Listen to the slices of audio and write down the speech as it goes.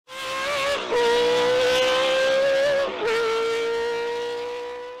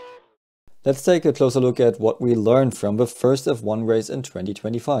Let's take a closer look at what we learned from the first F1 race in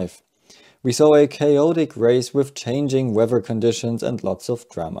 2025. We saw a chaotic race with changing weather conditions and lots of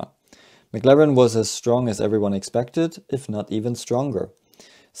drama. McLaren was as strong as everyone expected, if not even stronger.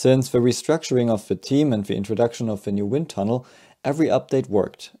 Since the restructuring of the team and the introduction of the new wind tunnel, every update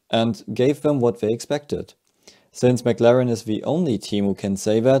worked and gave them what they expected. Since McLaren is the only team who can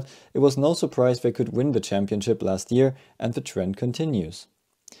say that, it was no surprise they could win the championship last year, and the trend continues.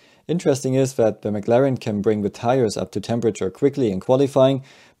 Interesting is that the McLaren can bring the tires up to temperature quickly in qualifying,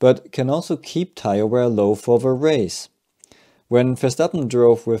 but can also keep tire wear low for the race. When Verstappen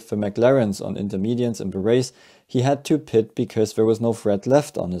drove with the McLarens on intermediates in the race, he had to pit because there was no tread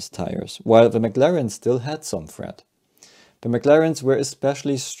left on his tires, while the McLaren still had some tread. The McLarens were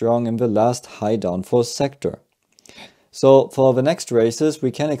especially strong in the last high downforce sector. So for the next races,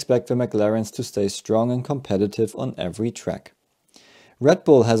 we can expect the McLarens to stay strong and competitive on every track. Red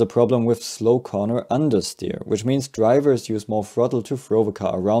Bull has a problem with slow corner understeer, which means drivers use more throttle to throw the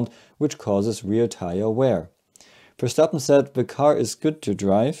car around, which causes rear tire wear. Verstappen said the car is good to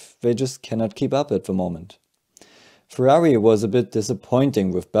drive, they just cannot keep up at the moment. Ferrari was a bit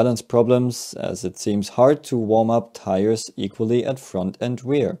disappointing with balance problems, as it seems hard to warm up tires equally at front and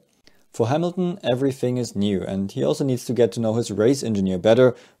rear. For Hamilton, everything is new, and he also needs to get to know his race engineer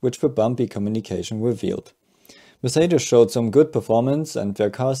better, which the bumpy communication revealed. Mercedes showed some good performance and their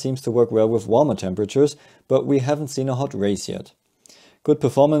car seems to work well with warmer temperatures, but we haven't seen a hot race yet. Good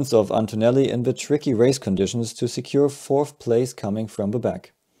performance of Antonelli in the tricky race conditions to secure 4th place coming from the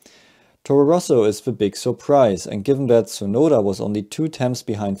back. Toro Rosso is the big surprise, and given that Tsunoda was only 2 tenths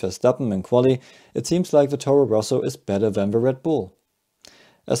behind Verstappen in quali, it seems like the Toro Rosso is better than the Red Bull.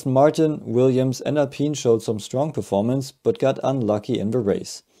 Aston Martin, Williams and Alpine showed some strong performance, but got unlucky in the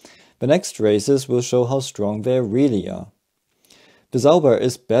race. The next races will show how strong they really are. The Sauber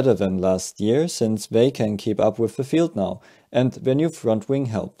is better than last year, since they can keep up with the field now, and their new front wing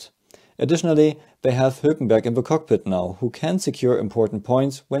helped. Additionally, they have Hülkenberg in the cockpit now, who can secure important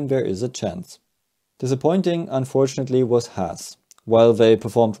points when there is a chance. Disappointing, unfortunately, was Haas. While they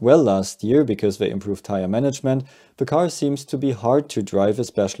performed well last year because they improved tire management, the car seems to be hard to drive,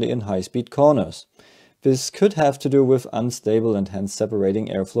 especially in high-speed corners. This could have to do with unstable and hence separating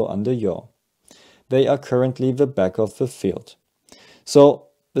airflow under yaw. They are currently the back of the field. So,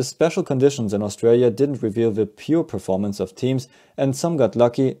 the special conditions in Australia didn't reveal the pure performance of teams, and some got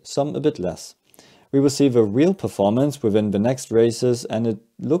lucky, some a bit less. We will see the real performance within the next races, and it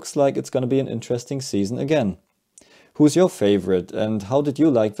looks like it's going to be an interesting season again. Who's your favorite, and how did you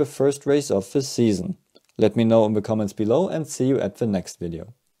like the first race of the season? Let me know in the comments below, and see you at the next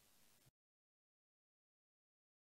video.